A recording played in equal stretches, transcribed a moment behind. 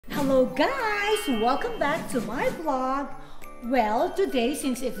Hello guys! Welcome back to my vlog. Well, today,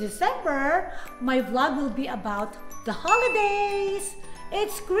 since it's December, my vlog will be about the holidays.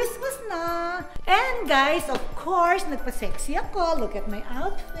 It's Christmas na! And guys, of course, nagpa-sexy ako. Look at my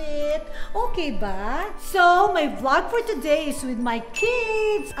outfit. Okay ba? So, my vlog for today is with my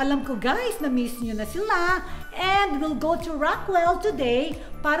kids. Alam ko guys, na-miss nyo na sila. And we'll go to Rockwell today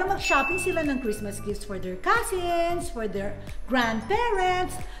para mag-shopping sila ng Christmas gifts for their cousins, for their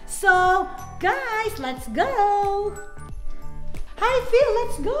grandparents. So, guys, let's go! Hi, Phil,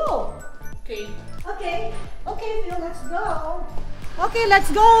 let's go! Okay. Okay, Phil, let's go! Okay, let's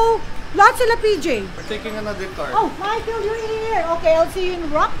go! Lahat sila, PJ. We're taking another car. Oh, Michael, you're here. Okay, I'll see you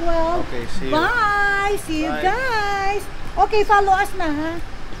in Rockwell. Okay, see you. Bye! See you Bye. guys. Okay, follow us na, ha?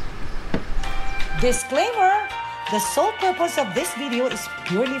 Disclaimer! The sole purpose of this video is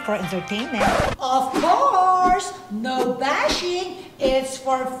purely for entertainment. Of course! No bashing! It's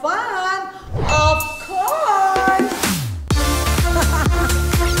for fun! Of course!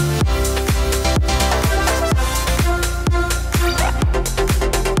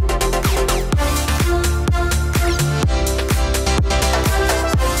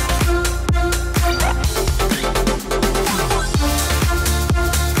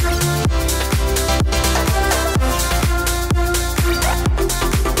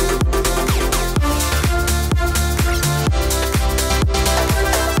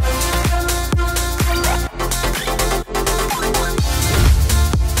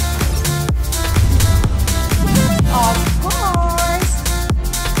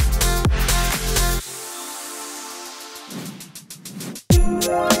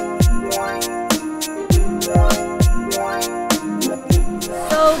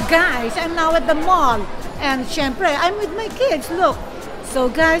 Guys, I'm now at the mall and syempre, I'm with my kids, look. So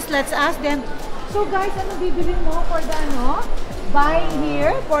guys, let's ask them. So guys, ano bibili mo for the buy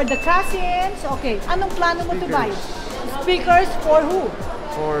here for the cousins? Okay, anong plano mo to buy? Speakers for who?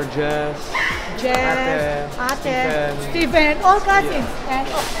 For Jess, Ate, Stephen, all cousins. Yeah. And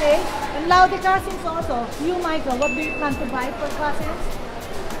okay, and Laude cousins also. You, Michael, what do you plan to buy for cousins?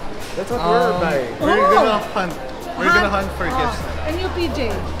 That's what we're buying. We're gonna hunt. We're gonna hunt for gifts. And you,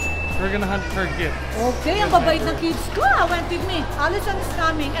 PJ? We're gonna hunt for gifts. Okay, ang babait ng kids ko. Went with me. Alison is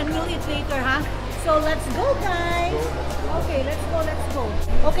coming and we'll eat later, ha? So let's go, guys. Okay, let's go.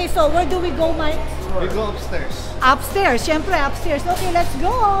 Okay, so where do we go, Mike? We go upstairs. Upstairs, syempre upstairs. Okay, let's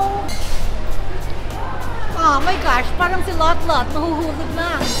go. Oh my gosh, parang si Lot, nahuhulog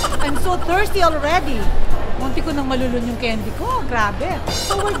na. I'm so thirsty already. Munti ko nang malulun yung candy ko. Grabe.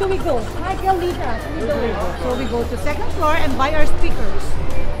 So where do we go? Michael, lead us. So we go to second floor and buy our speakers.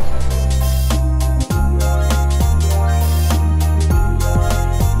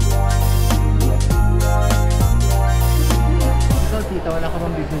 Tita, wala ka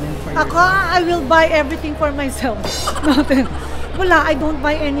bang bibilin for Ako, I will buy everything for myself. Wala, I don't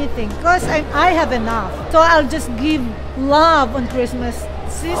buy anything because I have enough. So I'll just give love on Christmas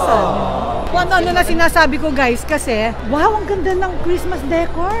season. Kung ano na sinasabi ko guys kasi, wow, ang ganda ng Christmas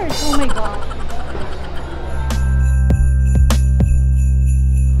decors. Oh my God.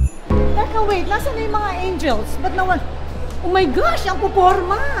 Teka, wait, nasa na yung mga angels? Ba't naman? Oh my gosh, ang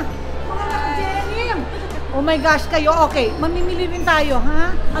puporma! Mga naka-denim! Oh my gosh, kayo, okay, mamimili rin tayo,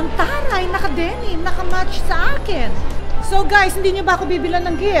 ha? Ang taray, naka-denim, naka-match sa akin. So guys, hindi nyo ba ako bibilan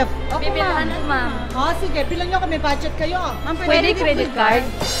ng gift? Bibilan, ma'am. Oh, sige, bilan nyo kami, budget kayo. Ma'am, pwede credit card?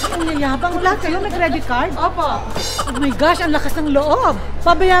 Ang yayabang, lahat kayo may credit card? Opo. Oh my gosh, ang lakas ng loob.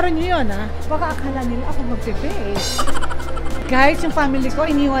 Pabayaran nyo yun, ha? Baka akala nila ako magpe-pay. Guys, yung family ko,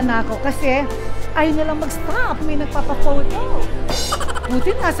 iniwan na ako kasi ayaw nilang mag-stop. May nagpapa-photo.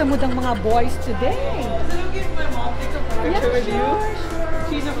 Buti nasa mood ang mga boys today. Is it okay if my mom takes a picture with you?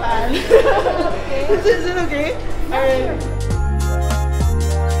 She's a fan. Okay. Is it okay? Alright.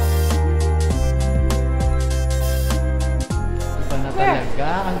 Iba na talaga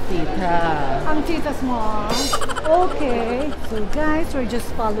ang tita. Ang titas mo. Okay. So guys, we're just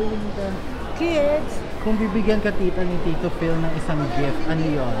following the kids. Kung bibigyan ka tita ni Tito Phil ng isang gift, ano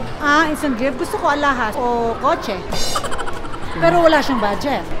yun? Isang gift. Gusto ko alahas o kotse. Pero wala siyang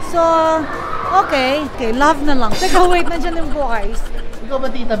budget. So, okay. Okay, love na lang. Teka, wait. Nandiyan yung boys. Ikaw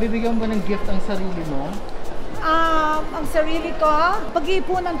ba tita, bibigyan mo ng gift ang sarili mo? Ang sarili ko,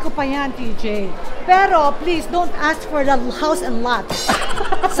 pag-iipunan ko pa yan, TJ. Pero, please, don't ask for the house and lot.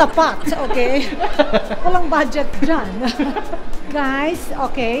 Sapat, okay? Walang budget dyan. Guys,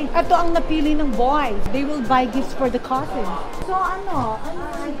 okay? Ito ang napili ng boys. They will buy gifts for the cousins. So, ano?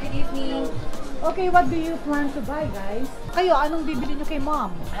 Good evening. Okay, what do you plan to buy, guys? Kayo, anong bibili nyo kay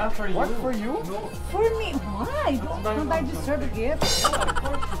mom? For you? What, for you? No. For me? Why? Don't I deserve a gift? Yeah, of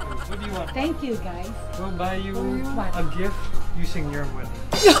course. Thank you, guys. We'll buy you What? a gift using your money.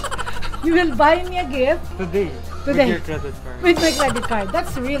 You will buy me a gift Today. Today. With your credit card. with my credit card.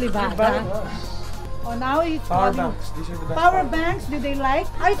 That's really bad, Buy huh? us. Oh, now it's Power calling- banks. These are the best Power banks, do they like?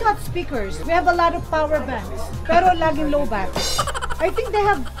 I thought speakers. We have a lot of power banks. Pero laging low back. I think they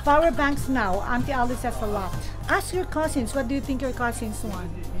have power banks now. Auntie Alice has a lot. Ask your cousins, what do you think your cousins want?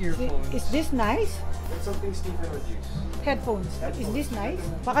 Earphones. Is this nice? That's something Stephen would use. Headphones. Is this nice?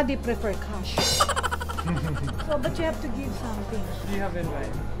 Baka they prefer cash. So, but you have to give something. What do you have in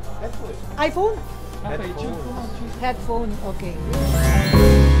mind? iPhone? Okay, choose. Headphone, okay.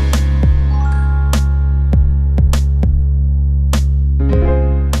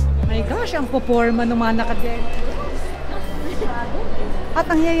 My gosh, ang poporma ng mga nakadel. At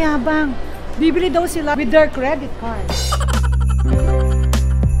ang yayabang. Bibili daw sila with their credit card.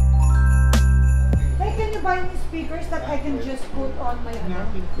 Hey, can you buy me speakers that I can just put on my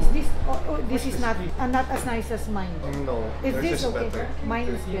Is this this is not as nice as mine. No, Is they're this just okay? better. Mine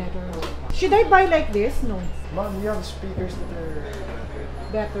is better. Should I buy like this? No. Mom, you have speakers that are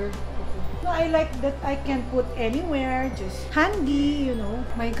Better. No, I like that I can put anywhere, just handy, you know.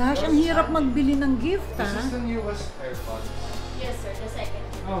 My gosh, ang hirap magbili ng gift, This is ha? the newest AirPods. Yes, sir. The second.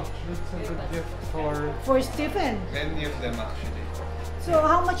 Oh, that's a good gift for... For Stephen. Many of them actually. So,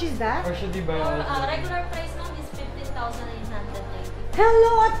 how much is that? Or should he buy all of them? Regular price now is 15,990.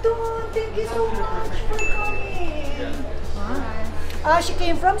 Hello, Atun! Thank you so much for coming! Huh? She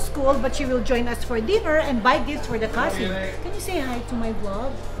came from school, but she will join us for dinner and buy gifts for the cousins. Can you say hi to my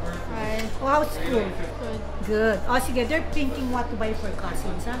vlog? Hi. Oh, how's school? Good. Oh, sige, they're thinking what to buy for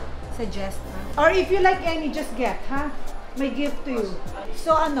cousins, huh? Suggest, huh? Or if you like any, just get, huh? May gift to you.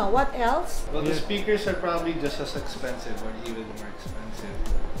 So, ano, what else? Well, the speakers are probably just as expensive or even more expensive.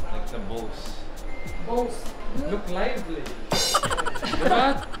 Like the Bose. Bose. Look lively.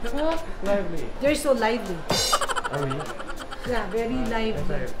 What? Lively. They're so lively. Are we? Yeah, very High lively.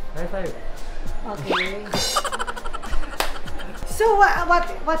 five. High five. Okay. So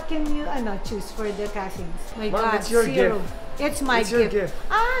what can you choose for the cousins? My Mom, God, it's your zero. gift. It's my It's your gift. gift.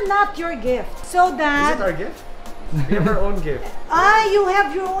 Ah, not your gift. So Is that it our gift? We have our own gift. you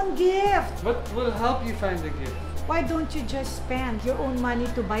have your own gift. What will help you find the gift? Why don't you just spend your own money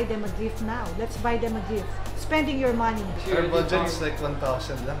to buy them a gift now? Let's buy them a gift. Spending your money. Our budget's like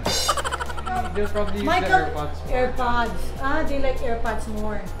 1,000 lang. They'll probably use the Michael, AirPods more. AirPods. Ah, they like AirPods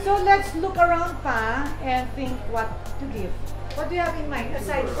more. So let's look around pa and think what to give. What do you have in mind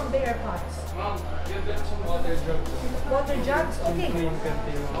aside from the AirPods? Mom, give them some water jugs. Water jugs? Okay. Clean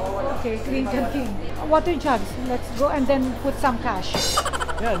canteen. Okay, clean canteen. Water jugs. Let's go and then put some cash.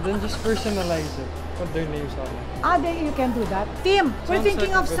 Yeah, then just personalize it. Put their names on it. Ah, then you can do that. Tim, we're Sounds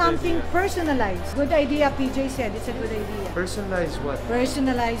thinking like a of good something idea. personalized. Good idea, PJ said. It's a good idea. Personalize what?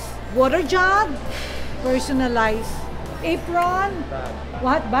 Personalized water jug. Personalized apron. Bag.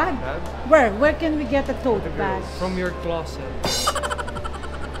 What bag? Bag? Where can we get a tote bag? From your closet.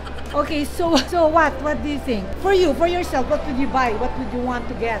 Okay, so what? What do you think? For you, for yourself, what would you buy? What would you want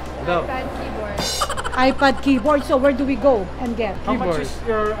to get? No. iPad keyboard. iPad keyboard. So where do we go and get? How much Keyboard. is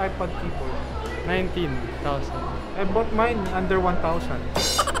your iPad keyboard? 19,000. I bought mine under 1,000.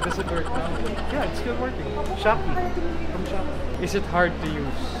 Does it work now? Yeah, it's still working. Shopee. From Shopee. Is it hard to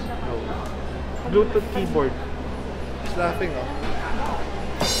use? No. Bluetooth keyboard. He's laughing, oh.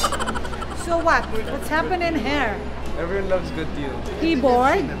 So what? What's happening here? Everyone loves good deal.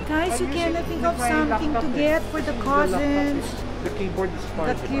 Keyboard? Guys, you cannot think of something to get for the cousins. The keyboard is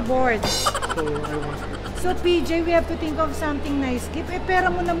part. The keyboard. So I want it. So PJ, we have to think of something nice gift. Eh, pera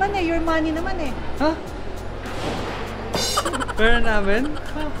mo naman eh. Your money naman eh. Huh? Pero namin?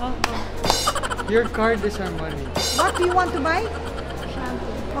 Your card is our money. What do you want to buy?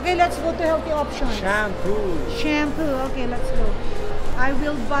 Shampoo. Okay, let's go to healthy options. Shampoo. Shampoo. Okay, let's go. I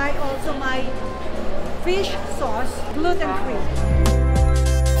will buy also my fish sauce, gluten-free.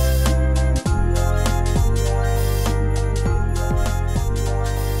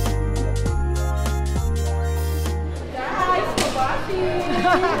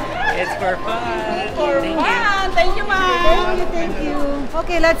 It's for fun. Thank you, ma'am. Thank you.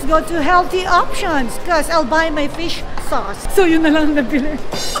 Okay, let's go to healthy options because I'll buy my fish sauce. So yun na lang nabili.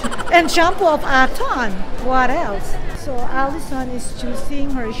 And shampoo of Aton. What else? So Allison is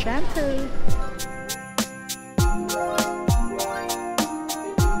choosing her shampoo.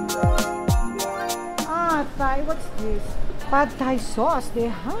 Ah, Thai, what's this? Pad Thai sauce they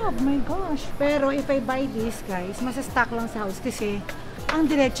have. My gosh. Pero if I buy this, guys, masa-stock lang sa house kasi ang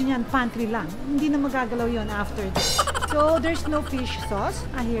diretso niyan, pantry lang. Hindi na magagalaw yon after this. So, there's no fish sauce.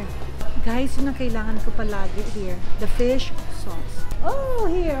 Ah, here. Guys, yun ang kailangan ko palagi here. The fish sauce? Oh,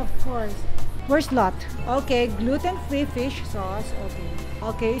 here, of course. Where's Lot? Okay, gluten-free fish sauce. Okay.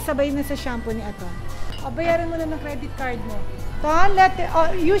 Okay, sabay na sa shampoo ni Aton. O, bayaran mo na ng credit card mo. Ton,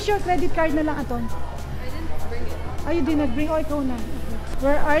 use your credit card na lang, Aton. I didn't bring it. Oh, you did not bring? Oh, ikaw na.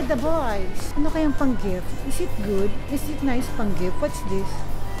 Where are the boys? Ano kayang pang-gift? Is it good? Is it nice pang-gift? What's this?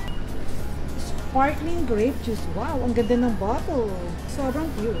 Sparkling grape juice. Wow, ang ganda ng bottle. Sobrang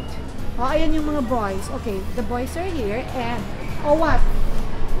cute. Oh, ayan yung mga boys. Okay, the boys are here and... Oh, what?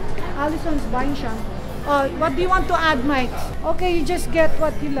 Allison's buying shampoo. Oh, what do you want to add, Mike? Okay, you just get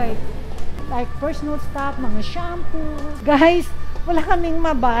what you like. Like personal stuff, mga shampoo. Guys, wala kaming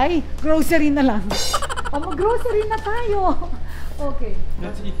mabay. Grocery na lang. Oh, mag-grocery na tayo. Okay.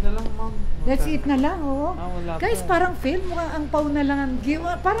 Let's eat na lang, ma'am. Let's eat na lang, oh. Wala Guys, pa. parang fail. Mukhang ang pau na lang ang gift.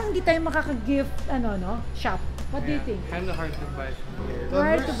 Parang hindi tayo makaka-gift, shop. What do you think? Kind of hard to buy.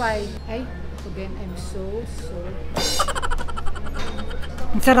 Hard to buy. Ay, again, I'm so.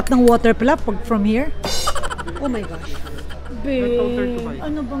 Ang sarap ng water pala pag from here. Oh my gosh. Babe,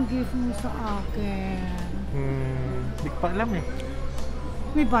 ano bang gift mo sa akin? Hindi ko pa alam eh.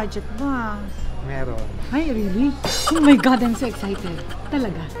 May budget ba? Meron. Ay, really? Oh my God, I'm so excited.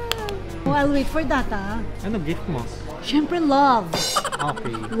 Talaga. Oh, I'll wait for that, ah. Ano gift mo? Siyempre, love.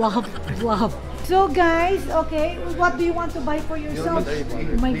 Okay. Love. So, guys, okay, what do you want to buy for yourself?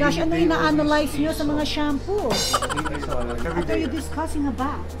 Oh my gosh, ano ina-analyze nyo sa mga shampoo? What are you discussing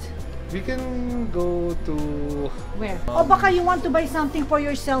about? We can go to... Where? O baka you want to buy something for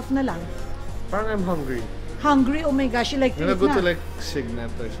yourself na lang? Parang I'm hungry. Hungry? Oh my gosh, you like to We're eat gonna go na. to like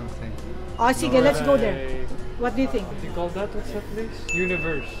Signet or something. Oh, sige, let's go there. What do you think? What do you call that? What's that place?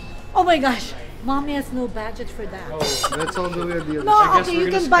 Universe. Oh my gosh, mommy has no budget for that. Oh, Let's all do a deal. No, I guess okay, we're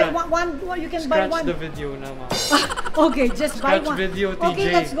you gonna can buy scratch- one. You can buy scratch one. the video na, ma'am. Okay, just buy Scratch one. video, Okay,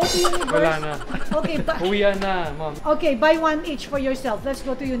 TJ. let's go to Universe. Wala na. Okay, Uwian na, ma'am. okay, buy one each for yourself. Let's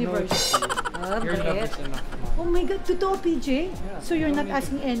go to Universe. Your love is enough, ma'am. Oh my God, totoo, PJ? So you're not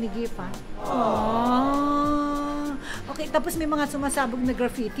asking any gift, ha? Aww. Okay, tapos may mga sumasabog na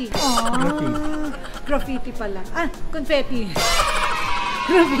graffiti. Aww. Graffiti pala. Ah, confetti.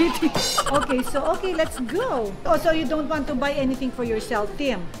 Graffiti. Okay, let's go. Oh, so you don't want to buy anything for yourself,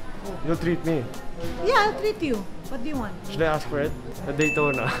 Tim? You'll treat me. Yeah, I'll treat you. What do you want? Should I ask for it? A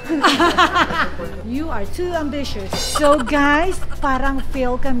Daytona. You are too ambitious. So guys, parang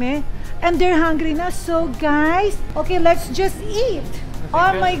fail kami. And they're hungry na. So guys, okay, let's just eat.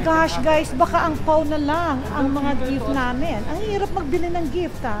 Oh my gosh, guys, baka ang pau na lang ang mga gift namin. Ang hirap magbili ng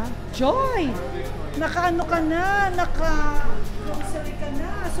gift, ha? Joy! Naka-ano ka na, naka-grocery ka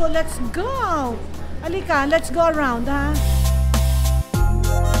na. So let's go! Halika, let's go around, ha?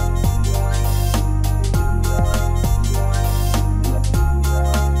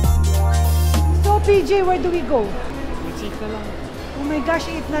 So PJ, where do we go? Let's eat na lang. Oh my gosh,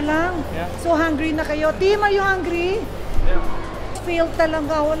 eat na lang. Yeah. So hungry na kayo. Team, are you hungry? Yeah. Fail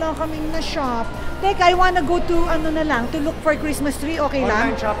talaga, wala kaming na shop. Teka, I wanna go to na lang, to look for Christmas tree, okay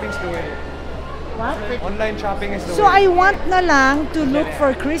lang? Online shopping's the way. What? Online shopping is the So way. I want na lang to look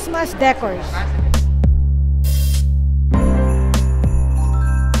for Christmas decors.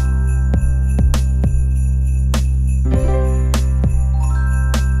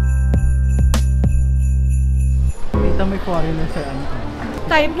 Kita may foreigner sa ano.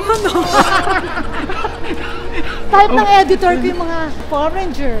 Type mo, no? Type ng editor ko yung mga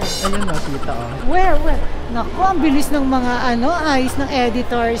foreigner. Ayun na, kita oh. Where? Naku, ang bilis ng mga eyes ng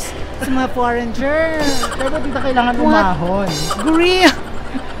editors sa mga foreigner. Pero tita kailangan What? umahon. Green.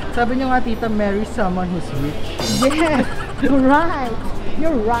 Sabi niyo nga tita, marry someone who's rich. Yes, you're right.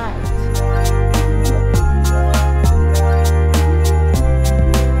 You're right.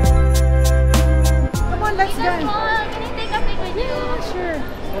 Come on, let's go. Tita Small, can I take a pic with you? Sure.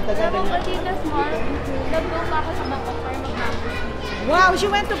 Alam mo, Tita Small, nag-go pa ako sa Bangkok para mag-mango. Wow, she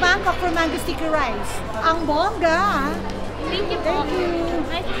went to Bangkok for mango sticky rice. Ang bongga, ah. Thank you po. Thank you.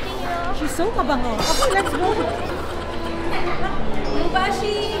 Nice meeting you. She's so mabango. Okay, let's go. No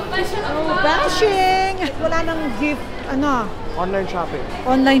bashing! Bashing Oh, bashing! Wala nang gift, Online shopping.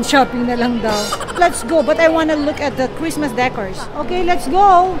 online shopping na lang daw. Let's go, but I wanna look at the Christmas decors. Okay, let's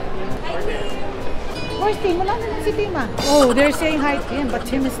go. Where's Tim? Wala na lang si Tim, ah. Oh, they're saying hi, Tim, but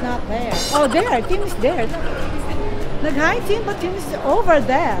Tim is not there. Oh, there, Tim is there. Nag-hi, Tim, but Tim is over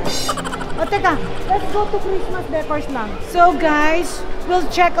there. O, teka, let's go to Christmas decors lang. So, guys, we'll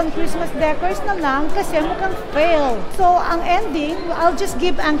check on Christmas decors na lang kasi mukhang fail. So, ang ending, I'll just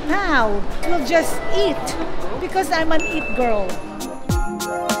give ang pao. We'll just eat because I'm an eat girl.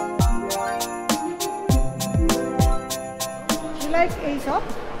 You like Aesop?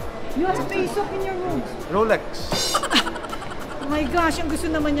 You have Aesop in your room. Rolex. My gosh, ang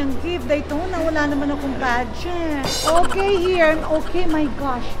gusto naman niyang gift. Daytona, wala naman akong budget. Okay, here. Okay, my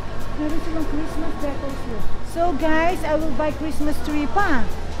gosh. Meron silang Christmas decors here. So guys, I will buy Christmas tree pa.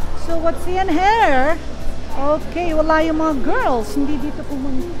 So what's in here? Okay, wala yung mga girls. Hindi dito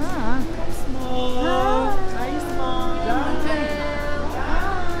pumunta. Hi, Small.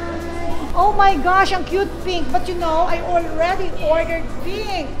 Oh my gosh, ang cute pink. But you know, I already ordered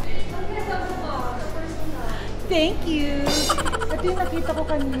pink. Thank you. Ito yung nakita ko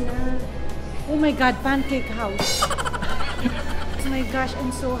kanina. Oh my God, pancake house. Oh my gosh,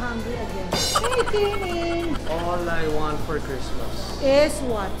 I'm so hungry again. Hey, Timmy! All I want for Christmas. Is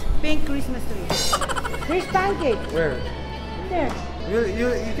what? Pink Christmas tree. Where's pancake? Where? There.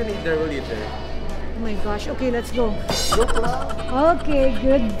 You can eat there, we'll eat there. Oh my gosh, okay, let's go. Look lang. Okay,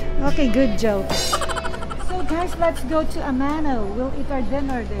 good. Okay, good joke. So guys, let's go to Amano. We'll eat our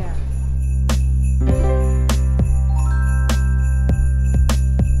dinner there.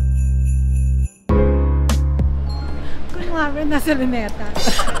 Kunwari, nasa Luneta.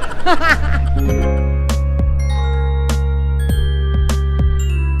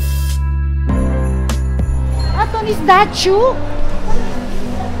 Aton, is that you?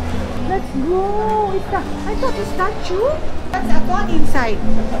 Let's go. I thought it's that you? That's Aton inside.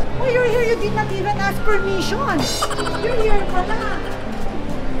 Oh, you're here. You did not even ask permission. You're here pala.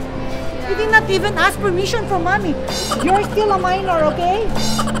 You did not even ask permission from mommy. You're still a minor, okay?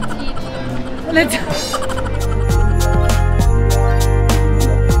 Let's...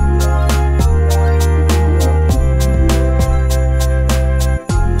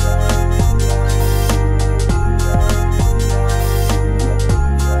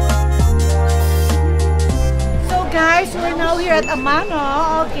 We're now here at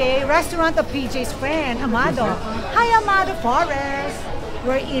Amano, okay, restaurant of PJ's friend, Amado. Hi, Amado Forest.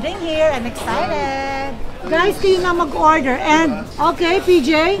 We're eating here and excited. Guys, kayo na mag-order. And, okay,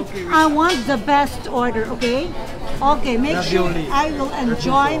 PJ, I want the best order, okay? Okay, make sure I will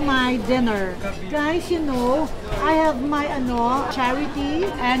enjoy my dinner. Guys, you know, I have my charity,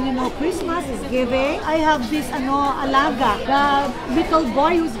 and you know, Christmas is giving. I have this alaga, the little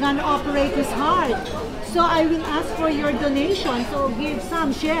boy who's gonna operate his heart. So I will ask for your donation. So give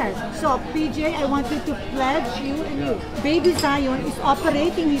some shares. So PJ, I want you to pledge you and you. Baby Zion is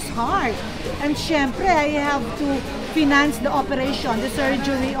operating his heart. And syempre, I have to finance the operation, the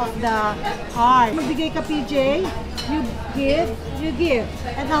surgery of the heart. Magbigay ka PJ, you give.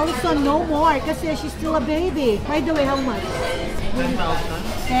 And also no more kasi she's still a baby. By the way, how much? 10,000.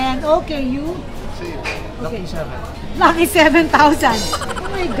 And okay, you? Lucky 7. Lucky 7,000. Oh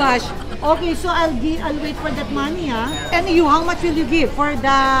my gosh. Okay, so I'll wait for that money, huh? And you, how much will you give for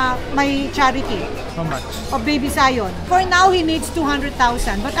my charity? How much? Of Baby Zion. For now, he needs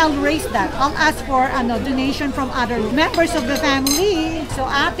 200,000, but I'll raise that. I'll ask for donation from other members of the family. So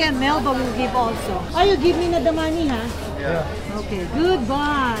Ate and Melba will give also. Oh, you give me na the money, huh? Yeah. Okay,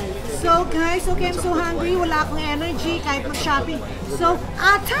 goodbye. So guys, okay, I'm so hungry. Wala akong energy kahit mag-shopping. So,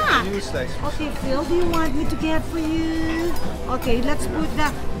 Ata! Okay, Phil, do you want me to get for you? Okay, let's put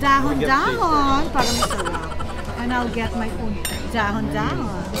the dahon-dahon para masarap. And I'll get my own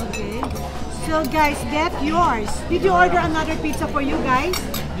dahon-dahon. Okay. So guys, get yours. Did you order another pizza for you guys?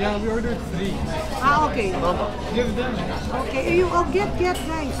 Yeah, we ordered 3. Ah, okay. Give them. Okay, you get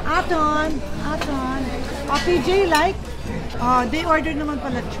guys. Aton. PJ, like? Oh, they ordered naman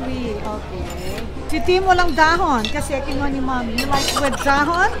pala 3. Okay. Si Tim walang dahon kasi kinuha ni Mommy. You like with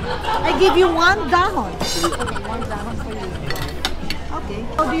dahon? I give you 1 dahon. Okay, 1 dahon for you. Okay.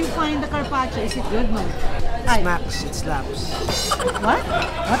 How do you find the carpaccio? Is it good, no? Smacks, it slaps. What?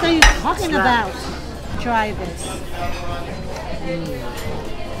 What are you talking about? Try this.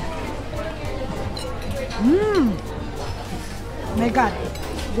 My God.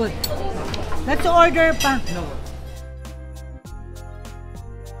 Good. Let's order pa. No.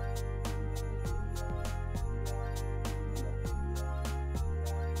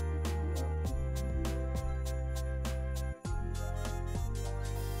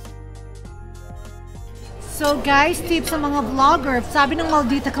 So guys, tips sa mga vlogger. Sabi ng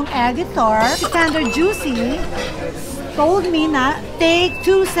maldita kong editor, si Tender Juicy, told me na take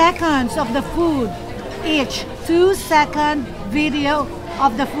 2 seconds of the food each. 2-second video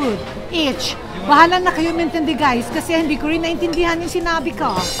of the food each. Bahala na kayo mintindi guys kasi hindi ko rin naintindihan yung sinabi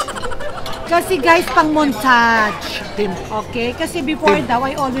ko. Kasi guys, pang montage. Okay? Kasi before daw,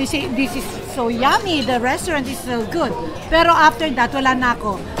 I always say, this is so yummy, the restaurant is so good. Pero after that, wala na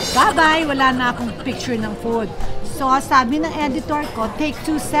ako. Bye-bye, wala na akong picture ng food. So, sabi ng editor ko, take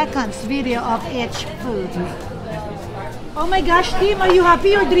 2 seconds video of each food. Oh my gosh, Tim, are you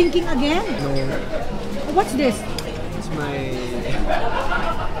happy you're drinking again? No. What's this? It's my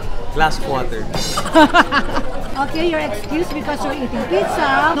Glass of water. Okay, you're excused because you're eating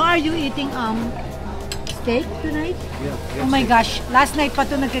pizza. No, are you eating steak tonight? Yeah. Oh my gosh, last night pa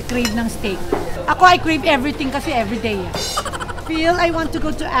to nagka-crave ng steak. Ako, I crave everything kasi everyday. Phil, I want to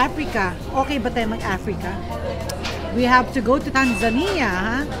go to Africa. Okay ba tayo mag-Africa? We have to go to Tanzania,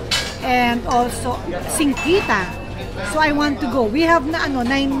 huh? And also Singkita. So I want to go. We have na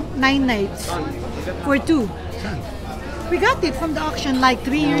nine nights for 2. We got it from the auction like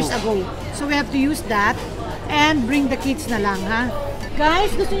 3 years ago. So we have to use that and bring the kids na lang, ha?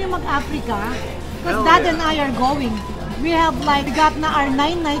 Guys, gusto niyo mag-Africa? Because Dad and I are going. We have like, we got na our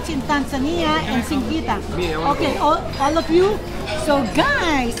 9 nights in Tanzania and Singkita. Okay, all of you? So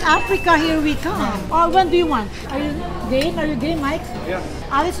guys, Africa, here we come. Or when do you want? Are you game? Are you game, Mike? Yeah.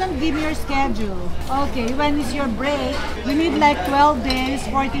 Alison, give me your schedule. Okay, when is your break? We need like 12 days,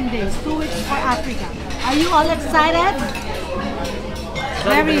 14 days, 2 weeks for Africa. Are you all excited?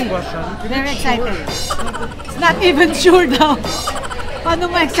 Very excited. It's not even sure daw.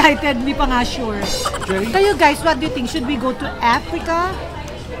 Paano mo excited? Hindi pa nga sure. Kayo guys, what do you think? Should we go to Africa?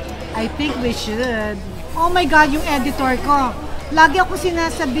 I think we should. Oh my God, yung editor ko. Lagi ako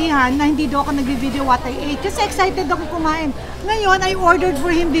sinasabihan na hindi daw ako nag-video what I ate. Kasi excited ako kumain. Ngayon, I ordered for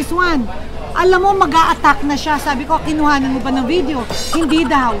him this one. Alam mo, mag-a-attack na siya. Sabi ko, kinuhanan mo ba ng video? Hindi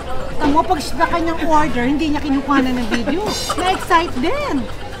daw. Alam mo, pag sa kanyang order, hindi niya kinukuhanan ng video. Na-excite din.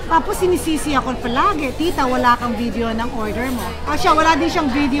 Tapos sinisisi ako palagi, tita, wala kang video ng order mo. O siya, wala din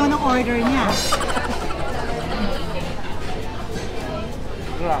siyang video ng order niya.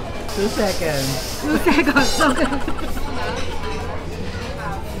 2 seconds. 2 seconds. Okay.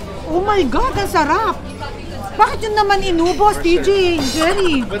 Oh my God, ang sarap! Bakit yun naman inubos, TJ,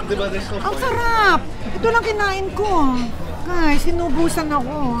 Jerry? But diba there's no Ang point? sarap! Ito lang kinain ko. Guys, inubusan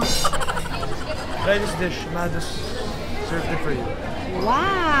ako. Try this dish. Ma just served it for you.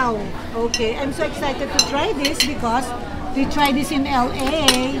 Wow! Okay, I'm so excited to try this because we tried this in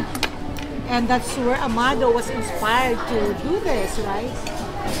LA and that's where Amado was inspired to do this, right?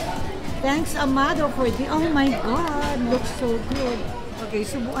 Thanks, Amado, for the... Oh my God! Looks so good. Okay,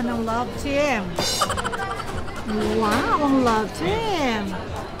 subukan ng love team. Wow, ang love team.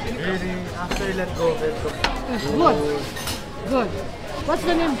 Really, after you let go of it. Good. Good. What's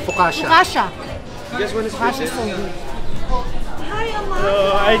the name? Focaccia. Focaccia. You guys want to Focaccia is so good. Hi, Amado.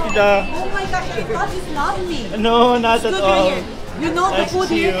 Hi, Tita. Oh my gosh, I thought you loved me. No, not It's at good all. here. You know, the Nice to food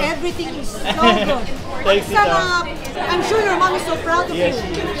see here, you. everything is so good. Thanks, Tita. Sarap. I'm sure your mom is so proud of Yes,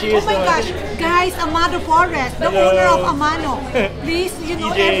 you. she Oh is my the one. gosh, guys, Amado Forrest, the Hello. owner of Amano. Please, you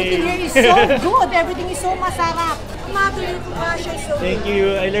know, DJ. everything here is so good. Everything is so masarap. Amado, yung focaccia is so good. Thank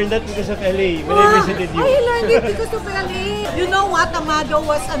you. I learned that because of LA when I visited you. I learned it because of LA. You know what? Amado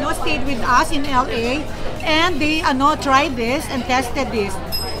was stayed with us in LA and they tried this and tested this.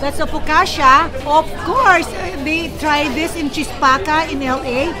 That's a focaccia. Of course, they tried this in Chispaca in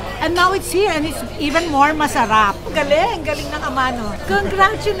LA and now it's here and it's even more masarap. Galing ng Amado.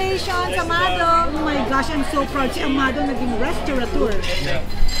 Congratulations, Amado. Oh my gosh, I'm so proud. Si Amado naging restaurateur.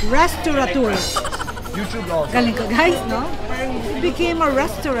 Restaurateur. YouTube also. Galing ka guys, no? He became a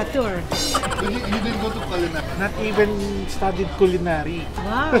restaurateur. You didn't go to culinary. Not even studied culinary.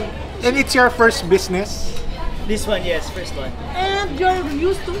 Wow. And it's your first business? This one, yes, first one. And you're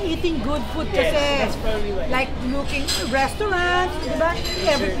used to eating good food kasi Yes, that's probably why. like looking restaurants, diba?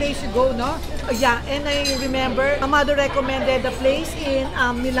 Every place you go, no? Yeah, and I remember Amado recommended the place in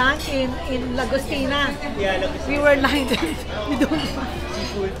Milan in Lagostina. Yeah, look, We were like, we don't find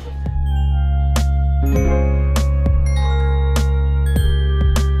seafood.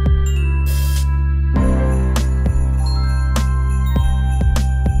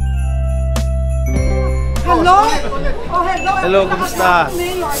 Hello? Oh, hello. Hello, kumusta?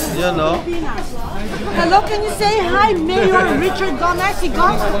 Mayor ng Yun, no? Pilipinas. Hello, can you say hi, Mayor Richard Gomez?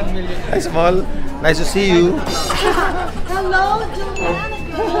 Hi, Small. Nice to see you. Hello, Juliana.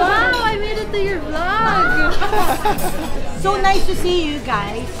 Wow, I made it to your vlog. So nice to see you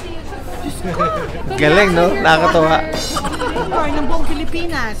guys. Galing, no? Nakakatawa. Mayor ng buong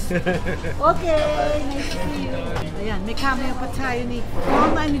Pilipinas. Okay, nice to see you. Ayan, may cameo pa tayo ni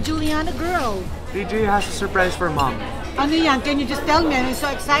Mom and Juliana girl. DJ has a surprise for mom. Ano yan? Can you just tell me? I'm so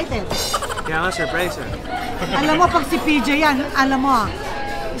excited. Kaya nga surprise eh. Alam mo, pag si PJ yan, alam mo,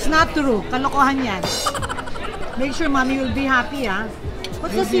 it's not true. Kalokohan yan. Make sure mommy will be happy, ha?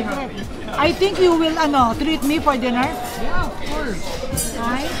 What's the secret? I think you will, treat me for dinner. Yeah, of course.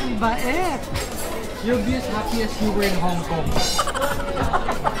 Ay, ang bait. You'll be as happy as you were in Hong Kong.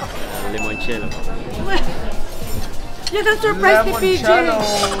 Limoncello. Yan ang surprise ni PJ. Limoncello.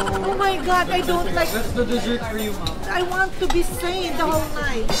 Oh my God, I don't like... That's the dessert for you, ma'am. I want to be sane the whole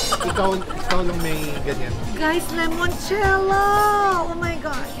night. Ikaw lang may ganyan. Guys, limoncello! Oh my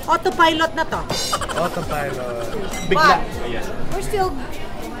God. Autopilot na to. Autopilot. But, Yes. we're still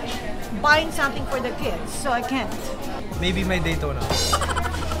buying something for the kids, so I can't. Maybe may Daytona.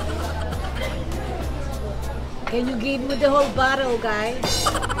 Can you give me the whole bottle, guys?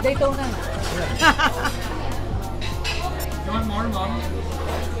 Daytona. You want more, mom?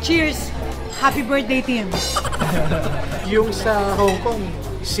 Cheers! Happy birthday, Tim. Yung sa Hong Kong,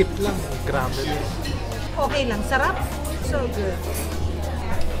 sip lang. Grabe. Okay lang, sarap. So good.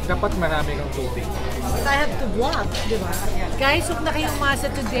 Dapat marami kang tubig. But I have to vlog, di ba? Guys, huwag na kayong umasa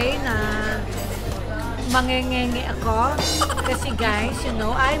today na mangengenge ako. Kasi guys, you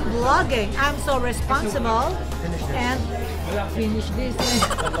know, I'm vlogging. I'm so responsible. And finish this.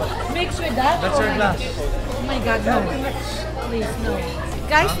 Mix with that. That's your glass. Oh my God, no. Please, no.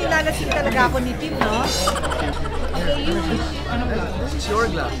 Guys, nilalasing talaga ako ni Tim, no? Okay, you. This is your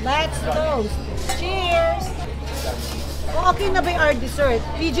glass. Let's toast. Cheers! Oh, okay na ba yung our dessert?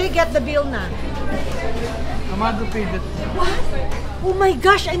 PJ, get the bill na. Amado paid it. What? Oh my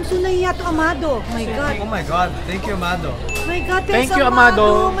gosh, I'm so nahiya to Amado. Oh my God. Oh my God. Thank you, Amado. Oh my God, thanks, Thank you,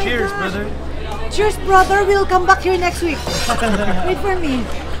 Amado. Oh my Cheers, gosh. brother. Cheers, brother. We'll come back here next week. Wait for me.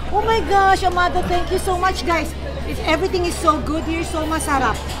 Oh my gosh, Amado, thank you so much, guys. Everything is so good here, so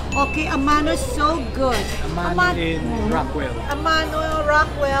masarap. Okay, Amano is so good. Amado in Rockwell. Amano,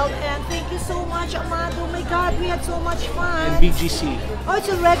 Rockwell, and thank you so much, Amado. Oh my God, we had so much fun. And BGC. Oh,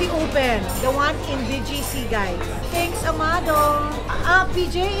 it's already open. The one in BGC, guys. Thanks, Amado.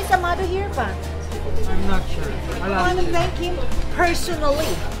 PJ, is Amado here pa? I'm not sure. I want to thank him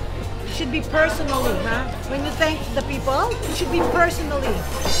personally. Should be personally, huh? When you thank the people, it should be personally.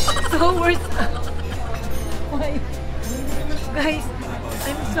 So we're... Why? Guys,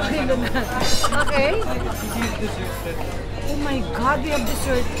 I'm sorry na. Okay? Oh my God, we have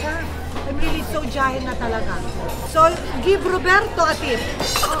dessert pa. I'm really so jahin na talaga. So, give Roberto a tip.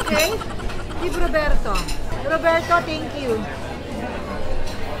 Okay? Give Roberto. Roberto, thank you.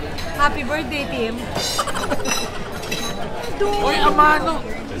 Happy birthday, Tim. Oy, Amano!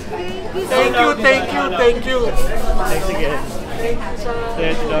 Thank you, Thank you. Thanks again.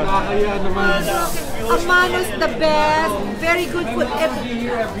 Nakakaya naman. Amano's the best. Very good food.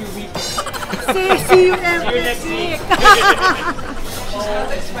 Here every week. See you every week. She's not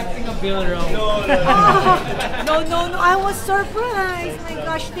expecting a bill round. No. I was surprised. My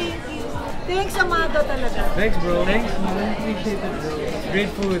gosh, thank you. Thanks, Amado talaga. Thanks, bro. Thanks, man. Appreciate it, bro. Great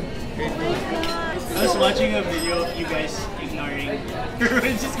food. Great Oh my food. God. I was watching a video of you guys ignoring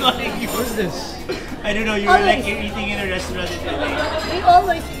just calling you. What's this? I don't know, you were like Always. you're eating in a restaurant in LA. We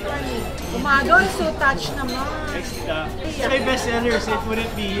always funny. Amado, I'm so touched naman. It's my best seller, so it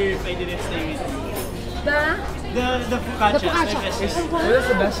wouldn't be here if I didn't stay with you. The focaccia. focaccia. My best Oh, seller. wow. What is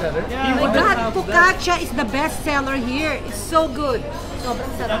the best seller? Yeah, Oh my what God, have focaccia is the best seller here. It's so good.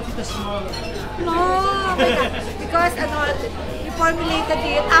 Sobrang sarap. the small. No, oh my God. Because we formulated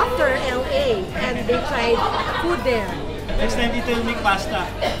it after LA and they tried food there. Next time dito yung make pasta.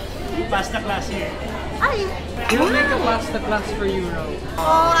 Pasta class here. Ay, We'll make a pasta class for you, Ro.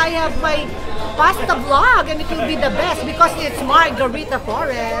 oh, I have my pasta vlog and it will be the best because it's Margarita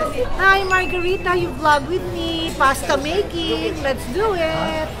Forest. Hi Margarita, you vlog with me. Pasta making. Let's do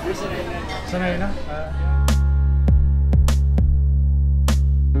it. Sanay na?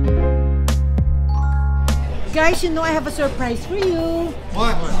 Guys, you know I have a surprise for you.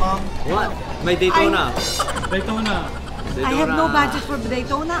 What, mom? What? May Daytona. Daytona. I have no budget for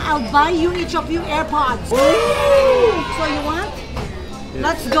Daytona. I'll buy you each of you AirPods. So you want?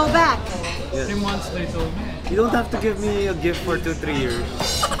 Let's go back. 3 months Daytona. You don't have to give me a gift for 2-3 years.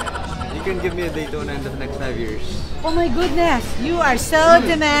 You can give me a Daytona in the next 5 years. Oh my goodness, you are so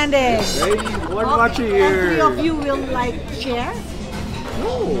demanding. Right? One watch a And year. 3 of you will like share?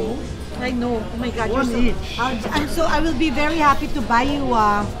 No. I know. Oh my God, One you're so, each. I will be very happy to buy you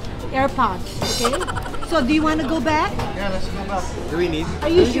AirPods. Okay? So do you want to go back? Yeah, let's go back. Do we need?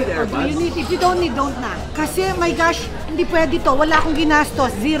 Are you do we sure? need Or do you AirPods? need? If you don't need, don't na. Kasi, my gosh, hindi pwede to. Wala akong ginastos.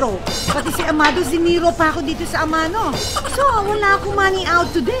 Zero. Pati si Amado, ziniro pa ako dito sa Amano. So, wala akong money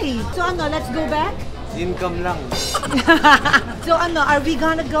out today. So, let's go back? Income lang. So, are we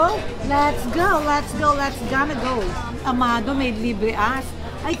gonna go? Let's go. Gonna go. Amado, made libre us.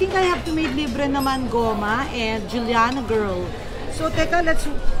 I think I have to make libre naman Goma and Juliana girl. So, teka, let's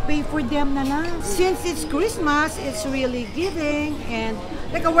pay for them na lang. Since it's Christmas, it's really giving. And,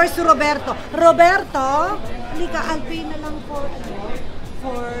 teka, where's Roberto? Roberto, halika, I'll pay na lang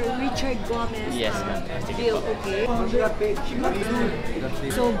for Richard Gomez. Yes, ma'am. Bill, okay?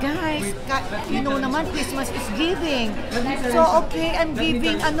 So guys, you know naman, Christmas is giving. So okay, I'm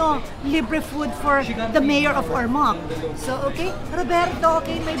giving libre food for the mayor of Ormoc. So okay, Roberto,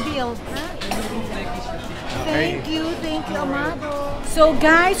 okay, my bill. Huh? Thank you, Amado. So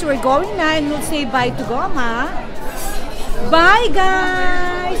guys, we're going na and we'll say bye to Goma. Bye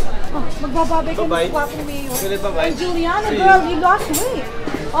guys! Oh, magbababay ka ng swapong mayor. And Juliana, girl, you lost weight.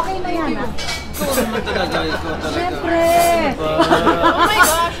 Okay na yan, ha? Siyempre! Oh my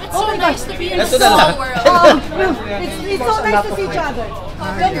gosh, it's so nice to be in a Ito na small lang. world. It's so nice to see each other.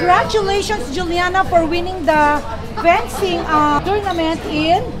 Congratulations, Juliana, for winning the fencing tournament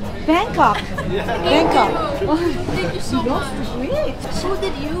in Bangkok. Bangkok. Thank you so much. Sweet. So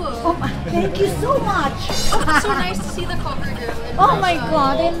did you. Oh, thank you so much. So nice to see the cover girl. Oh my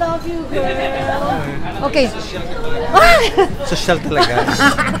God, I love you, girl. Okay. Social talaga.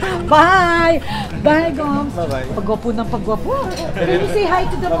 Bye. Bye, Goms. Bye-bye. Pagwapo ng pagwapo. Can you say hi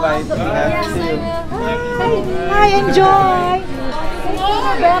to the Bye-bye. mom? Yes, I will. Hi. Hi, enjoy. Thank you,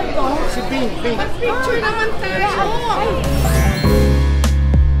 Roberto. Si Pink. Picture naman tayo.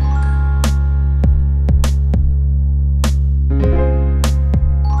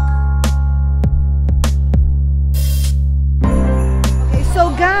 So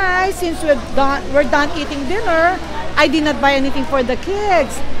guys, since we're done eating dinner, I did not buy anything for the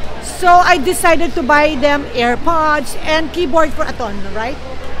kids. So I decided to buy them AirPods and keyboard for Aton, right?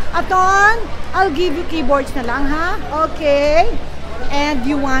 Aton, I'll give you keyboards na lang, ha? Okay. And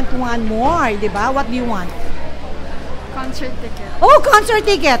you want one more, di ba? What do you want? Concert ticket. Oh, concert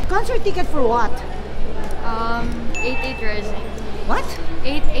ticket. Concert ticket for what? 8-8 Rising. What?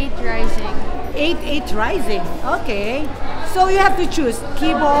 8-8 Rising. 8-8 Rising. Okay. So you have to choose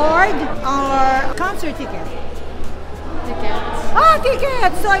keyboard or concert ticket. Tickets. Ah,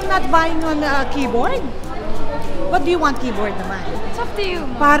 ticket! So I'm not buying on keyboard? What do you want keyboard naman? It's up to you,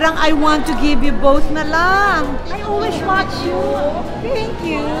 Mom. Parang I want to give you both na lang. I always watch you. Thank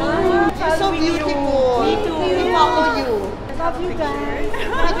you. You're so beautiful. Me too. We follow you. I love you guys.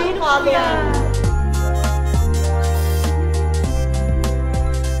 We follow you.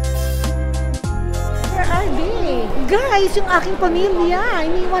 Where are they? Guys, yung aking pamilya.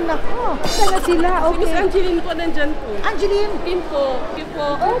 Iniwan ako. Sana sila? Okay. Miss Angeline po nandyan po. Angeline. Pin po. Pin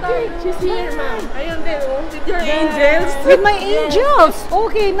po. Okay. She's here, ma'am. Ayun din, oh. With your angels. With my angels.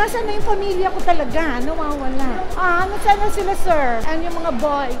 Okay, nasa na yung pamilya ko talaga? Nawawala. Nasaan na sila, sir? And yung mga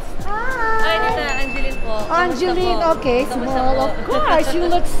boys? Ay, nita, Angeline po. Angeline, okay. Small, of course. You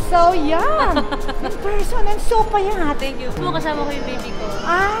look so young. In person and so payat. Thank you. Po, kasama ko yung baby ko.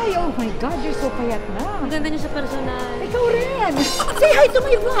 Ay, oh my God, you're so payat na. Ang ganda niyo sa personal. Ikaw rin. Say hi to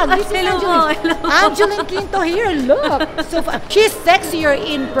my vlog. This is Hello po, Angeline. hello. Angeline Quinto here. Look. So she's sexier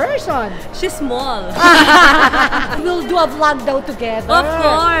in person. She's small. We'll do a vlog daw together. Of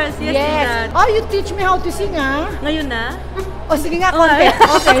course. Yes, Yes. Dad. Oh, you teach me how to sing, ah? Ngayon na? O sige nga, konti.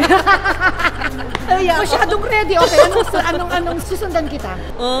 Okay. Masyadong ready. Okay, anong susundan kita?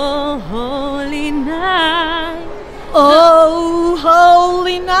 Oh, holy night. Oh,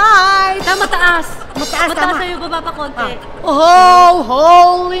 holy night. Mataas. Mataas, Mataas tama. sa'yo, baba pa konti. Oh,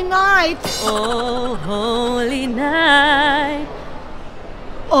 holy night. Oh, holy night.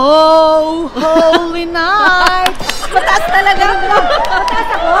 Oh, holy night. Mataas talaga. Mataas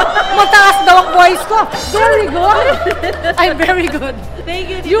ako. Mataas daw ang voice ko. Very good. I'm very good. Thank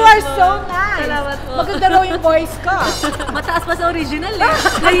you. You are so nice. Salamat po. Maganda raw yung voice ko. Mataas pa sa original eh.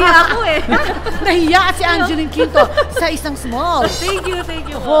 Nahiya ako eh. Nahiya si Angeline Quinto sa isang small. Thank you, thank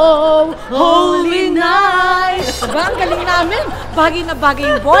you. Oh, holy night. Diba? Ang galing namin. Bagay na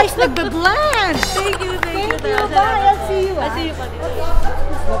bagay yung voice. Nagbe-blend. Thank you, thank you. Thank you. Bye. I'll see you. I'll see you pa din.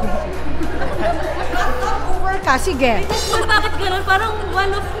 Over ka. Sige. Well, bakit ganun? Parang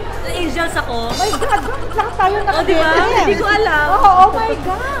one of the angels ako. My God, bakit lahat tayo O, nakadete? diba? Hindi ko alam. Oh my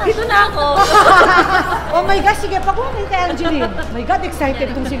God. Dito na ako. Oh my God, sige, pakuha kay Angeline. My God,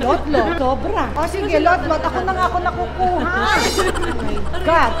 excited tong si Lotlo. Sobra. O sige, Lotlot, ako na nga ako nakukuha. My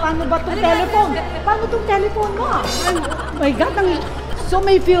God, paano ba tong telephone? Paano tong telephone mo? My God, so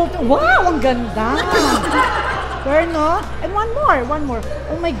may filter. Wow, ang ganda. Pero no? And one more.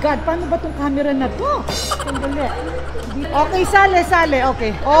 Oh my God, paano ba tong camera na to? Sandali. Okay, sale.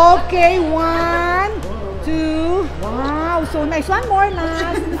 Okay. Okay, 1, 2. Wow, so nice. One more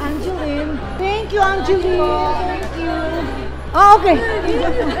last. Angeline. Thank you, Angeline. Thank you. Oh, okay.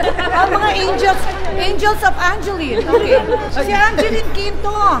 Ang mga angels of Angeline. Okay. Si Angeline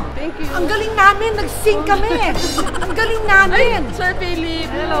Quinto. Thank you. Ang galing namin. Nag-sing kami. Ang galing namin. Sir Philip.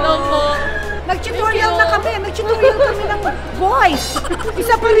 Hello po. Nag-tutorial na kami. Nag-tutorial kami ng voice.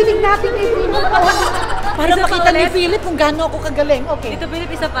 Isa pa rinig natin kay Philip. Para makita ni Philip kung gaano ako kagaling. Okay. Ito, Philip,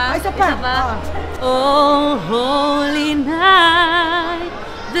 isa pa? Isa pa. Oh, holy night,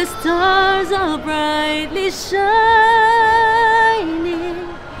 the stars are brightly shining.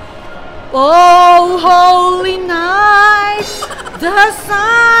 Oh, holy night, the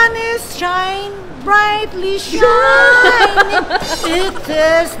sun is brightly shining. It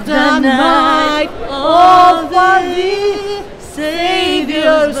is the night of the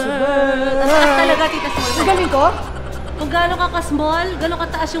Savior's birth. Talaga, Tita Small. Ang galing ko? Kung gaano ka ka-small, gaano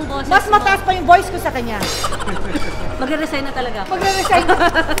kataas yung boses Mas mo. mataas pa yung voice ko sa kanya. Magre-resign na talaga. Magre-resign ko.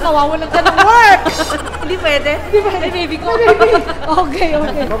 Nawawalan ka ng work. Hindi pwede? Di ba? Ay, baby ko. Okay.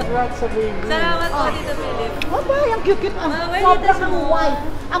 Congrats sa baby. Salamat po, Tita Philip. Bye-bye, ang cute-cute. Ang sobrang ang white.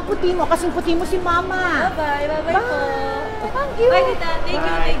 Ang puti mo, kasing puti mo si Mama. Bye-bye. Bye-bye po. Thank you. Bye, Tita. Thank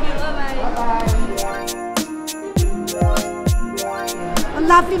you. Bye-bye. Ang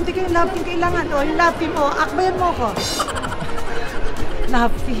love team, tika yung love team kailangan. O, yung love team, akbayan mo ko.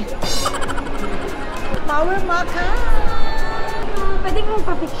 Love team. Power Maka. Pwede kong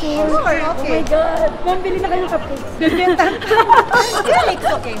pa-picture. Sure, okay. Oh my God. Mom, bili na kayo cupcakes. It's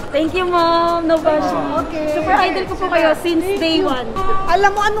okay. Thank you, Mom. No bashing. Okay. Super idol ko po kayo since day one.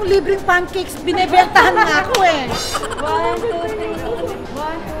 Alam mo anong libreng pancakes binibentahan na ako eh. 1, 2, 3. 1,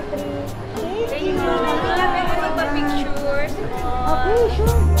 2, 3. Thank you, Mom. Pwede magpa-picture. Okay,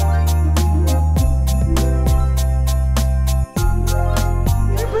 sure.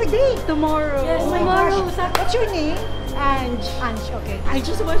 Your birthday? Tomorrow. Yes, Oh my tomorrow. gosh. What's your name? Ange, okay. I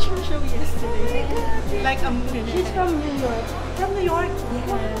just watched her show yesterday. Like a movie. She's from New York. From New York?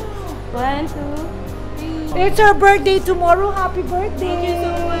 One, two, three. It's her birthday tomorrow. Happy birthday. Thank you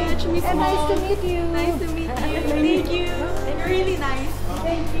so much, Miss And nice to Mom. meet you. Nice to meet you. Thank you. You're really nice.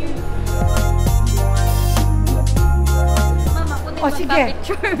 Thank you. Mama, kunin O mo sige,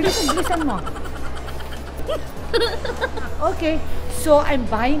 pa-picture. bilisan mo. Okay, so I'm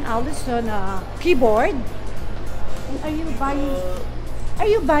buying Allison a keyboard. Are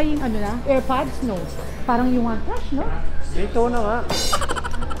you buying ano na? AirPods? No. Parang you want cash, no? Dito na nga.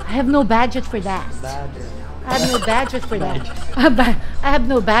 I have no budget for that. I have no budget for that. I have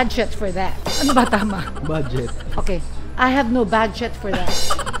no budget for that. Ano ba tama? Budget. Okay. I have no budget for that.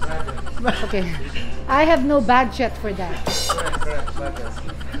 Okay. I have no budget for that.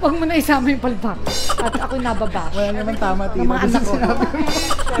 Huwag mo na isama yung palpak. At ako'y nababash. Wala naman tama, Ng mga anak ko.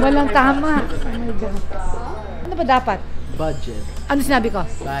 Walang tama. Oh my God. Ano ba dapat? Budget. Ano sinabi ko?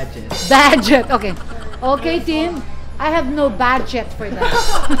 Budget. Budget. Okay. Okay, team. I have no budget for that.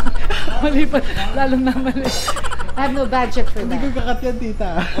 Mali pa. Lalong na mali. I have no budget for Hindi ko that. kakat yan, tita.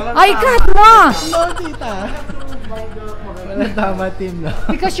 Ay, cut mo! No, tita. Walang tama, team, no?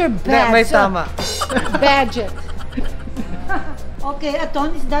 Because you're bad. May so- tama. Budget. Okay,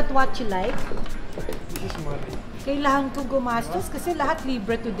 Aton, is that what you like? Kailangan ko gumastos kasi lahat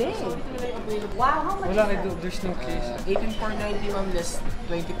libre today. Wow, how much Wala, is that? there's no case. 18,490 ma'am, less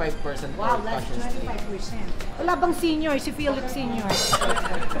 25% Wow, for less fashion 25%. Wala bang senior? Si Philip senior.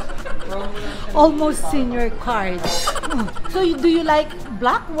 Almost senior card. So, do you like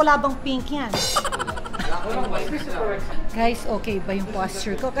black? Wala bang pink yan? Guys, okay ba yung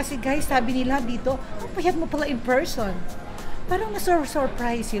posture ko? Kasi guys, sabi nila dito, payat mo pala in person. Parang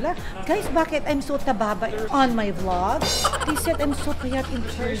na-surprise sila. Guys, bakit I'm so tababa on my vlog? They said I'm so payat in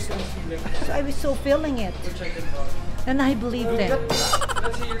person. So I was so feeling it. And I believed it.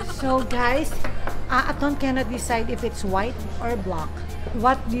 So guys, Aton cannot decide if it's white or black.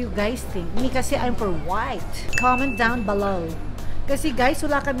 What do you guys think? Me kasi I'm for white. Comment down below. Kasi guys,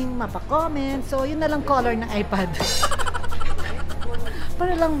 wala kaming mapa-comment. So yun na lang color ng iPad.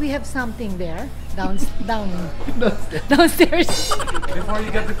 Para lang we have something there. Downstairs. Before you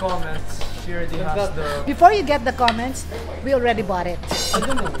get the comments, she already has the... Before you get the comments, we already bought it.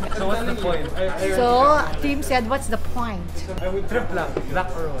 So what's the point? So, team said, what's the point? Trip lang,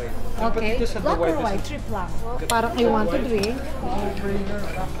 black or white. Okay, black or white, trip lang. Parang I want to drink.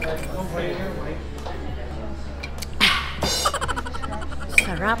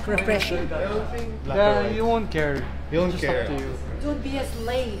 Sarap, refreshing. Yeah, you won't care. You won't Just care. up to you. Don't be a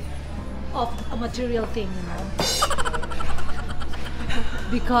slave of a material thing, you know.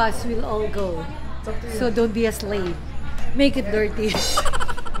 Because we'll all go. So don't be a slave. Make it dirty.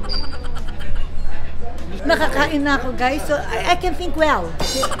 Nakakain na ako, guys. So I can think well.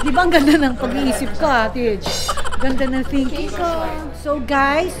 Di ba ang ganda ng pag-iisip ko, Tej? Ganda ng thinking ko. So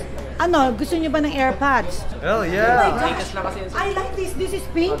guys, Ano, gusto niyo ba ng AirPods? Hell Oh my yeah! gosh, I like this. This is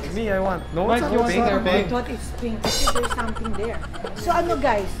pink. Me, I want. No, Mike, it's you not want pink. some I thought it's pink kasi there's something there. So ano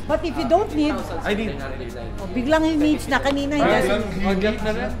guys, but if you don't need, I need. oh, biglang he needs na kanina. He doesn't. Mag-get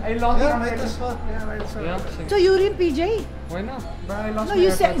na rin. I lost Yeah, my might as well. Yeah, right, so. Yeah, So you rin, PJ? why not? But I lost No, my you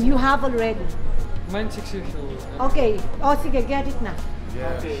said AirPods. you have already. Mine's 6 years old. Okay. Oh, sige, get it na.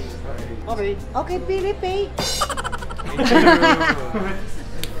 Okay. Okay, Pili, pay.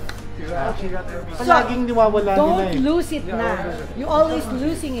 Palaging niwawala nila Don't eh. lose it na. You always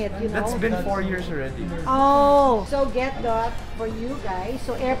losing it, you know. That's been 4 years already. Oh, so get that for you guys.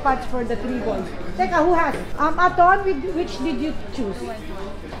 So AirPods for the 3 boys. Teka, who has? Aton, which did you choose?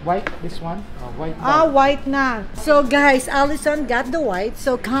 White, this one? White. White na. So guys, Allison got the white.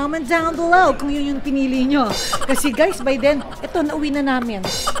 So comment down below kung yun yung pinili nyo. Kasi guys, by then, ito, nauwi na namin.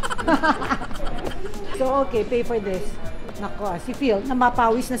 So okay, pay for this. Nako, si Phil,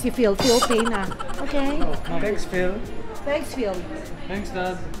 namapawis na si Phil. Phil, pay na. Okay? Thanks, Phil. Thanks, Phil. Thanks,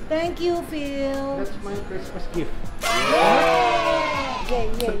 Dad. Thank you, Phil. That's my Christmas gift.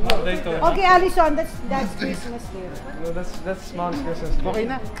 Yeah. Okay, Allison, that's Christmas here. No, that's mom's Christmas. Okay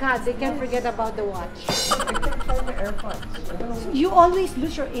na. God, they can't forget about the watch. I can't find my AirPods. You always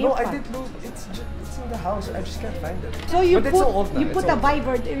lose your No, I AirPods. did lose. It's in the house. I just can't find it. So you But put it's so old now. you It's put a old.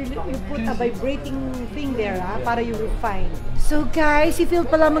 you put a vibrating thing there, para you will find. So guys, si Phil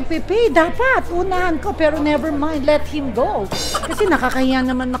pala magpe-pay. Dapat unahan ko, pero never mind, let him go. Kasi nakakahiya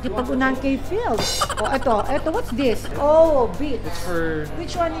naman makipag-unahan kay Phil. Oh, eto, what's this? Oh, Beats. For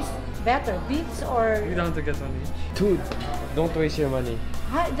Which one is better, Beats or? we don't have to get one each. Dude, don't waste your money.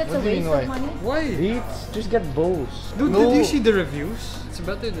 That's a What do you waste mean, of why? money. Why? Beats, just get Bose. Dude, No. did you see the reviews? It's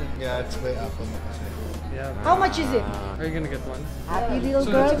better than. Yeah, it's by Apple. Yeah. How much is it? Are you gonna get one? Happy little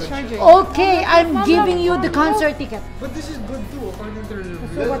So girl. that's good. Okay, I'm giving you the concert ticket. But this is good too, according to the reviews.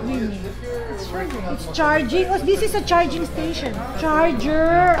 So what do you mean? It's charging. Oh, this is a charging station.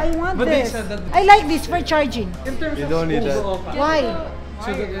 Charger. I want But they this. said that I like this for charging. In terms You of don't need that. overall Why?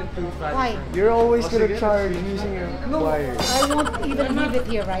 So they get too fast. Why? You're always gonna charge using your wire. I won't even leave it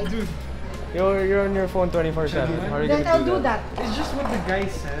here, right? You're on your phone 24/7. How are you Then gonna I'll do that? that. It's just what the guy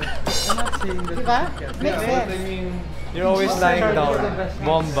said. I'm not saying that. Diba? you should get. Makes Yeah, but sense. I mean, You're always lying down.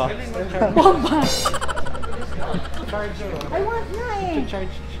 Bomba. Bomba. I want na eh.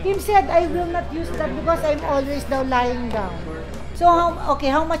 Tim said I will not use that because I'm always now lying down. So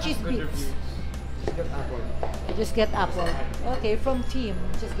how much is Beats? Just get Apple. Okay, from Tim,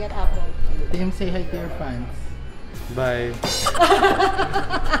 just get Apple. Tim, say hi to your fans. Bye.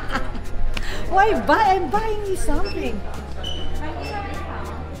 Why buy? I'm buying you something.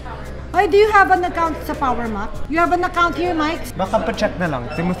 Ay, do you have an account sa PowerMac? You have an account here, Mike? Baka pa-check na lang.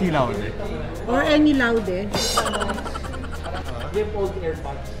 Timothy Laude. Or any Laude? You have old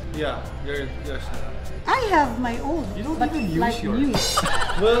AirPods. Yeah, yours. I have my own. You don't but even use like yours. new.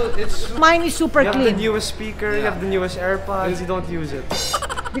 Well, it's Mine is super You have the clean. newest speaker, you have the newest AirPods, you don't use it.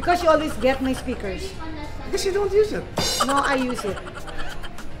 Because you always get my speakers. Because you don't use it. No, I use it.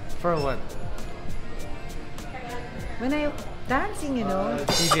 For what? When I dancing, you know.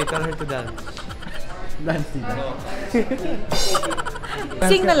 TJ, tell her to dance. Dance dito.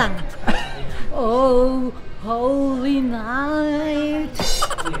 Sing na lang. Oh, holy night.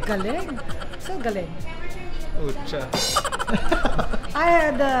 Galing. So galing. Ucha. I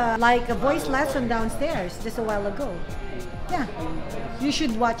had like a voice lesson downstairs just a while ago. Yeah, you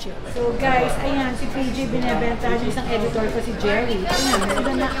should watch it. So guys, ayan, si PJ binebenta ng isang editor ko si Jerry. Ayan,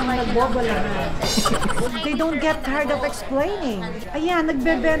 sila na ang nagbobolahan. They don't get tired of explaining. Ayan,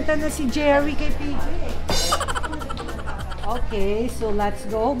 nagbebenta na si Jerry kay PJ. Okay, so let's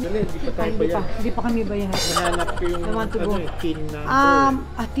go. Dali, hindi pa tayo bayad. Hindi pa kami bayad. Nahanap ko yung I want to go. PIN number.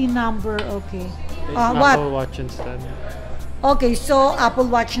 A TIN number, okay. What? Apple Watch instead. Okay, so Apple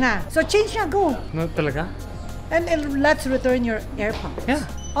Watch na. So change na, go. No, talaga? And let's return your AirPods. Yeah.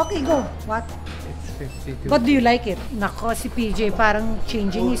 Okay, go. What? It's 52. But do you like it? Nako, si PJ parang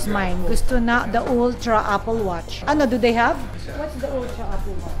changing his mind. Gusto na the Ultra Apple Watch. Ano, do they have? What's the Ultra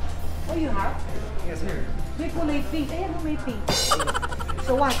Apple Watch? Oh, you have? Yes, sir. May kulay pink. Ayan, may pink.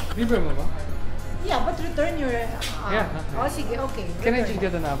 So what? Libre mo ba? Yeah, but return your... Yeah. Oh, sige, okay. Can I return. just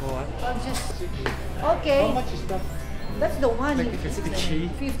get an Apple Watch? I'll just... Okay. How much is that? That's the one. Like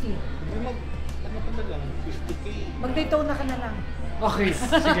 50K? 50. Ano pa na lang? 50K. Mag-Daytona ka na lang. Okay,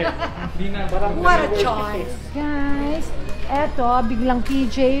 sige. Di na. What a choice! Guys, eto, biglang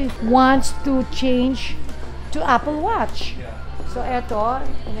PJ wants to change to Apple Watch. So eto,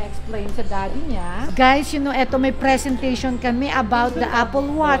 ina-explain sa daddy niya. Guys, you know, eto may presentation kami about the Apple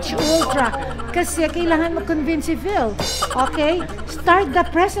Watch Ultra. Kasi kailangan mag-convince si Phil. Okay? Start the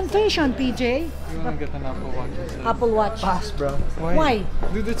presentation, PJ. You wanna get an Apple Watch? Apple Watch. Pass, bro. Why?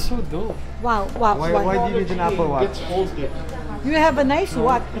 Dude, it's so dope. Wow. Why do you need an Apple Watch? You have a nice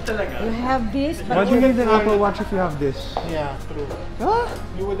watch. You have this. Why do you need an Apple Watch if you have this? Yeah, true. Huh?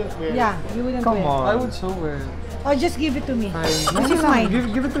 You wouldn't wear Yeah, you wouldn't Come wear. on. I would so wear it. Oh, just give it to me. This No, is no, mine.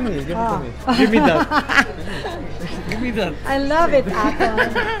 Give it to me. Give it to me. Give me that. Give me that. I love it, Aton.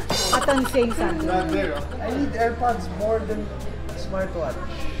 Aton saying something. Not there. I need AirPods more than a smartwatch.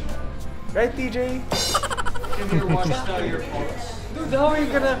 Right, TJ? Can you watch your phones? Dude, how are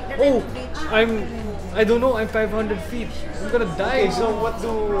you gonna... Oh, I don't know, I'm 500 feet. I'm gonna die. Okay, so what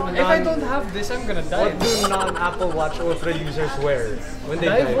do If I don't have this, I'm gonna die. what do non-Apple Watch Ultra users wear when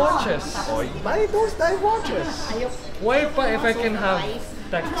they Dive dive? watches. Buy those dive watches. Why pa if I can have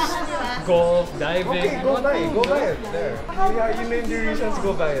text, golf, diving? Okay, go buy it. There. You named your reasons,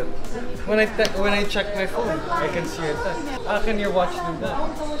 go buy it. When I check my phone, I can see your text. How can your watch do that?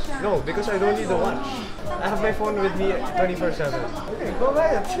 No, because I don't need the watch. I have my phone with me 24/7. Okay, go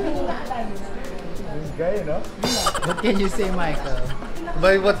buy it. This guy, you know? What can you say, Michael?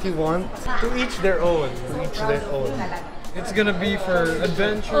 Buy what you want. To each their own. It's gonna be for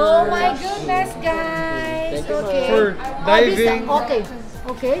adventure. Oh my goodness, guys. Okay. For diving.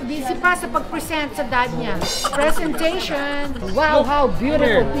 Okay, busy pa sa pag-present sa dad niya. Presentation. Wow, how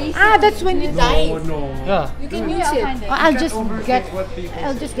beautiful. That's when you dive. Yeah. You can use it. I'll just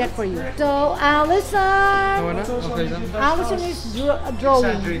get for you. So, Allison. Okay, then. Allison is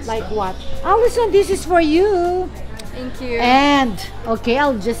drawing like what? Allison, this is for you. Thank you. And, okay,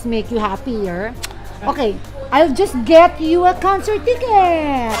 I'll just make you happier. Okay, I'll just get you a concert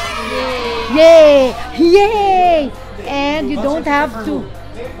ticket. Yay! Yay! And you don't have to.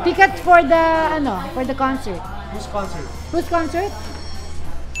 Ticket for the concert. Who's sponsored? Whose concert?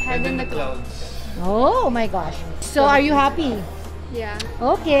 Head in the clouds. Oh my gosh. So are you happy? Yeah.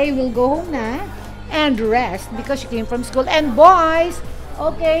 Okay, we'll go home na and rest because you came from school. And boys,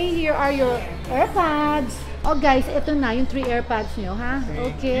 okay, here are your AirPods. Oh guys, ito na yung 3 AirPods nyo, ha?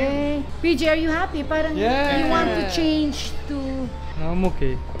 Okay. PJ, are you happy? Parang you want to change to... No, I'm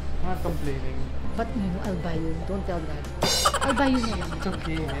okay. I'm not complaining. But I'll buy you. Don't tell Dad. I'll buy you na lang. It's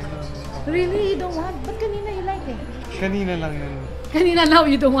okay. Really? You don't want? Ba't kanina you like it? Kanina lang yun. Kanina now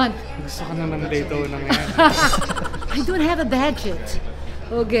you don't want? Gusto ko na ng Daytona ngayon. I don't have a budget.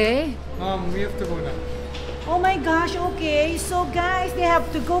 Okay? We have to go na. Oh my gosh, okay. So guys, they have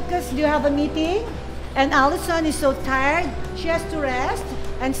to go because they have a meeting. And Allison is so tired. She has to rest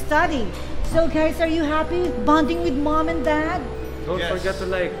and study. So guys, are you happy bonding with mom and dad? Don't forget to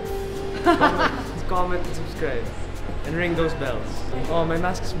like, comment, and subscribe. And ring those bells. Oh, my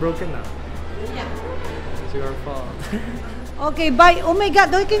mask is broken now. Yeah. It's your fault. Okay, bye. Oh my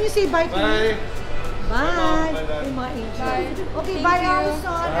God, can you say bye to me? Bye. Bye. Bye. Okay, Thank bye you.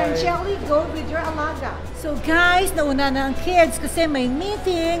 Allison and Shelly. Go with your alaga. So guys, nauna na ang kids kasi may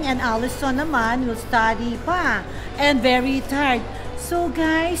meeting and Allison naman will study pa and very tired. So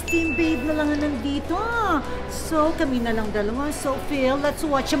guys, Team Babe na lang nandito. So kami na lang dalawa. So Phil, let's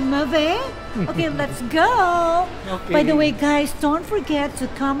watch a movie. Okay, let's go. Okay. By the way guys, don't forget to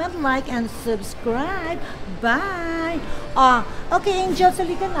comment, like, and subscribe. Bye. Okay, Angel,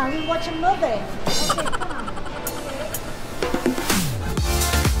 salika na. We'll watch a movie. Okay, come.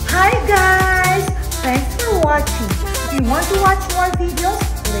 Hi guys! Thanks for watching. If you want to watch more videos,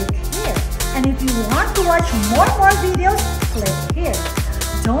 click here. And if you want to watch more videos, click here.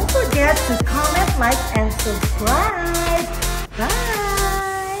 Don't forget to comment, like, and subscribe.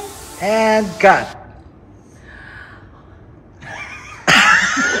 Bye! And cut.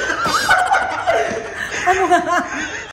 Ano ba?